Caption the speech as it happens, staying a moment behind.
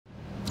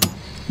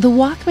The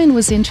Walkman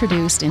was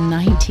introduced in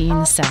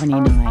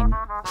 1979.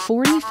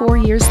 44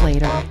 years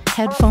later,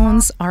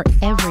 headphones are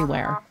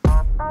everywhere.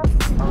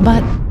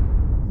 But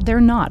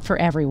they're not for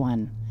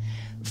everyone.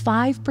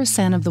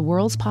 5% of the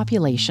world's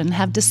population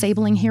have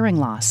disabling hearing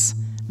loss.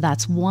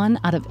 That's 1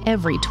 out of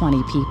every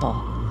 20 people.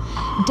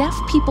 Deaf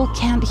people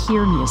can't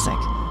hear music,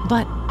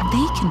 but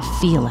they can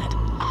feel it.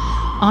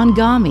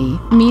 Anghami,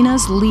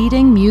 MENA's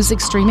leading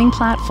music streaming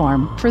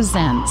platform,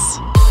 presents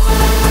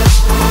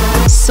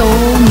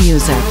Soul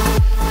Music,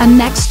 a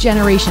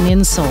next-generation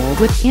in-soul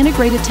with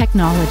integrated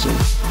technology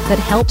that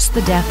helps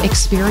the deaf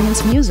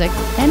experience music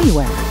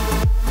anywhere.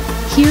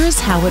 Here's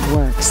how it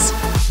works.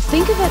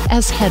 Think of it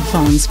as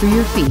headphones for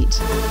your feet.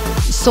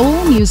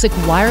 Soul Music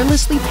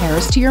wirelessly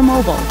pairs to your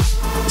mobile.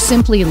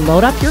 Simply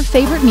load up your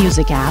favorite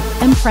music app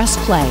and press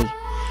play.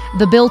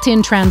 The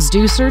built-in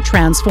transducer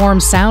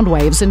transforms sound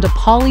waves into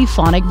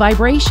polyphonic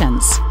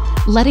vibrations,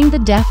 letting the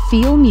deaf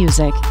feel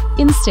music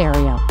in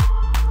stereo.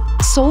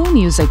 Soul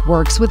Music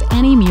works with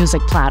any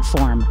music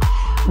platform.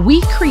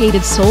 We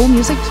created Soul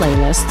Music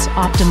playlists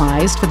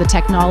optimized for the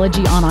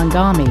technology on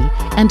Anghami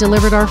and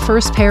delivered our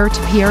first pair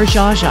to Pierre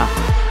Jaja,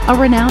 a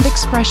renowned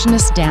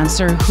expressionist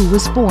dancer who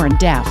was born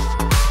deaf.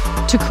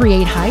 To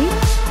create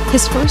hype,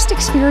 his first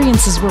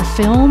experiences were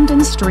filmed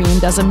and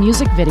streamed as a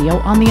music video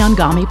on the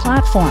Anghami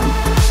platform.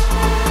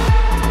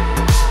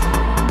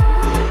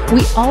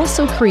 We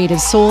also created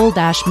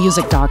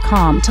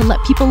soul-music.com to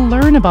let people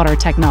learn about our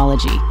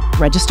technology,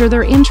 register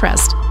their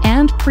interest,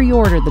 and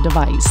pre-order the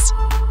device.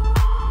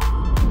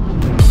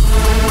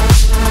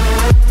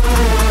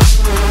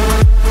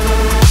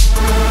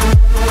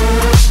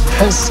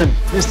 تحس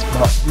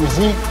باسمع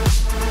مزيك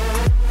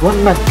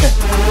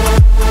والمكة.